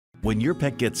When your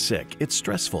pet gets sick, it's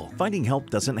stressful. Finding help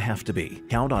doesn't have to be.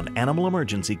 Count on Animal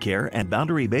Emergency Care and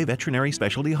Boundary Bay Veterinary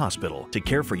Specialty Hospital to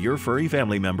care for your furry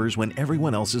family members when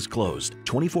everyone else is closed.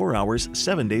 24 hours,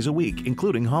 7 days a week,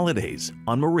 including holidays.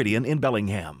 On Meridian in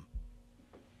Bellingham.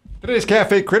 Today's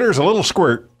Cafe Critter's a little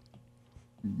squirt.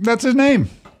 That's his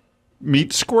name.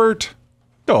 Meet Squirt.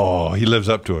 Oh, he lives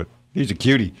up to it. He's a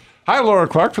cutie. Hi, Laura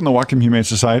Clark from the Whatcom Humane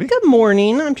Society. Good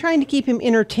morning. I'm trying to keep him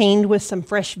entertained with some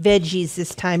fresh veggies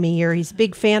this time of year. He's a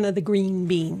big fan of the green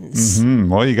beans.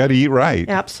 Well, you got to eat right.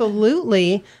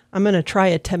 Absolutely. I'm going to try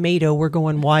a tomato. We're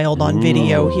going wild on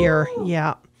video here.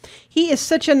 Yeah. He is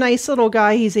such a nice little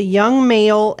guy. He's a young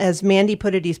male. As Mandy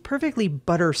put it, he's perfectly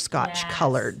butterscotch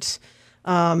colored.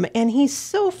 And he's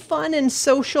so fun and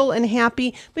social and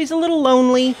happy, but he's a little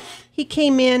lonely. He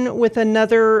came in with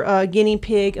another guinea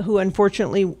pig who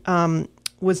unfortunately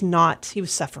was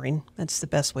suffering. That's the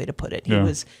best way to put it. He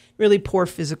was really poor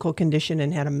physical condition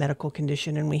and had a medical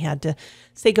condition, and we had to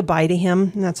say goodbye to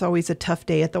him. And that's always a tough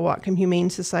day at the Whatcom Humane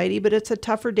Society, but it's a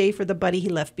tougher day for the buddy he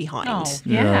left behind. Oh,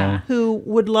 yeah. Who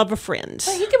would love a friend.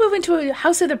 Well, he could move into a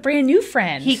house with a brand new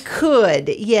friend. He could,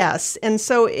 yes. And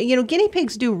so, guinea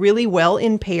pigs do really well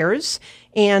in pairs.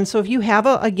 And so if you have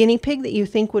a guinea pig that you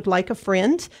think would like a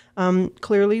friend,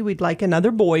 clearly we'd like another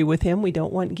boy with him. We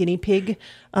don't want guinea pig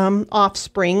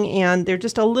offspring, and they're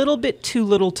just a little bit too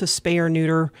little to spay or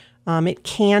neuter. It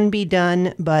can be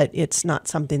done, but it's not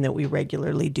something that we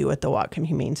regularly do at the Whatcom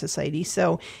Humane Society.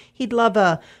 So he'd love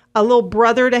a little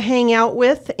brother to hang out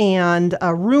with, and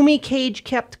a roomy cage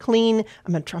kept clean.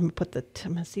 I'm going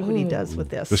to see what he does with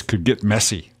this. This could get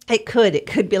messy. It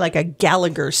could be like a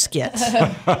Gallagher skit.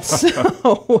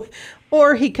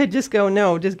 Or he could just go,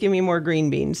 no, just give me more green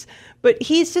beans. But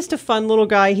he's just a fun little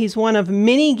guy. He's one of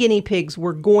many guinea pigs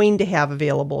we're going to have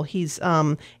available. He's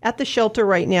at the shelter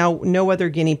right now, no other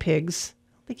guinea pigs.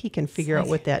 I don't think he can figure out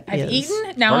what that is. I've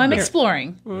eaten, now I'm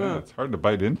exploring. Yeah, it's hard to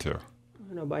bite into. I'm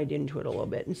going to bite into it a little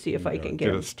bit and see if I can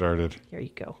get it started. There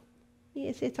you go.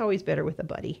 Yes, it's always better with a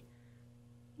buddy.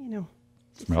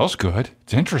 Smells good.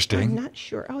 It's interesting. I'm not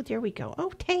sure. Oh, there we go.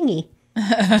 Oh, tangy.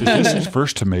 Is this his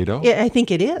first tomato? Yeah, I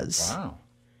think it is. Wow.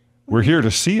 We're here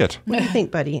to see it. What do you think,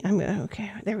 buddy?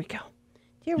 Okay, there we go.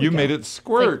 You made it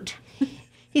squirt.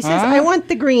 He says, I want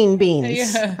the green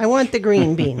beans. Yeah. I want the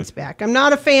green beans back. I'm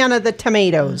not a fan of the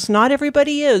tomatoes. Not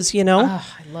everybody is, Oh,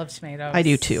 I love tomatoes. I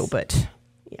do too, but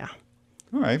yeah.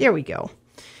 All right. There we go.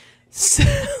 So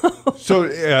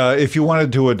if you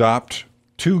wanted to adopt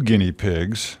 2 guinea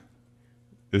pigs,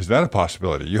 is that a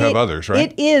possibility? You have others, right?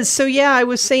 It is. So, yeah, I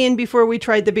was saying before we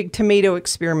tried the big tomato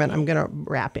experiment, I'm going to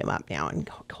wrap him up now and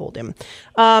hold him.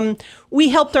 We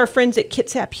helped our friends at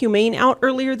Kitsap Humane out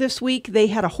earlier this week. They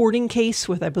had a hoarding case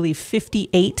with, I believe,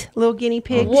 58 little guinea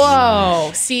pigs.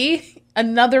 Whoa. See?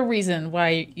 Another reason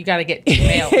why you got to get 2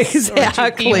 males. Exactly.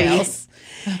 Or 2 females.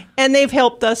 And they've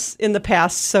helped us in the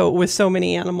past with so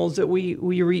many animals that we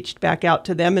reached back out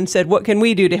to them and said, what can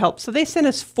we do to help? So they sent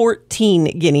us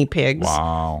 14 guinea pigs.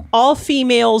 Wow. All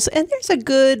females. And there's a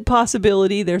good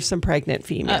possibility there's some pregnant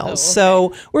females. Okay.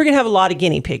 So we're going to have a lot of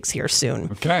guinea pigs here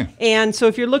soon. Okay. And so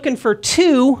if you're looking for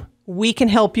 2, we can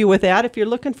help you with that. If you're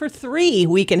looking for 3,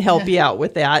 we can help you out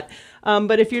with that.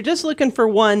 But if you're just looking for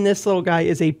 1, this little guy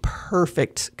is a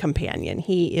perfect companion.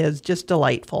 He is just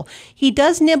delightful. He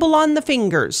does nibble on the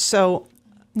fingers, so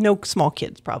no small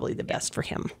kid's probably the best for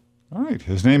him. All right.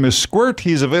 His name is Squirt.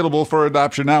 He's available for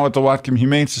adoption now at the Whatcom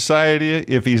Humane Society.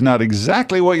 If he's not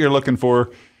exactly what you're looking for,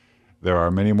 there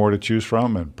are many more to choose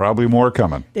from and probably more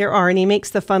coming. There are, and he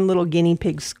makes the fun little guinea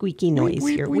pig squeaky noise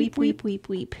Weep, here. weep, Weep, weep, weep,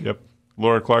 weep. Yep.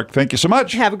 Laura Clark, thank you so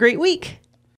much. Have a great week.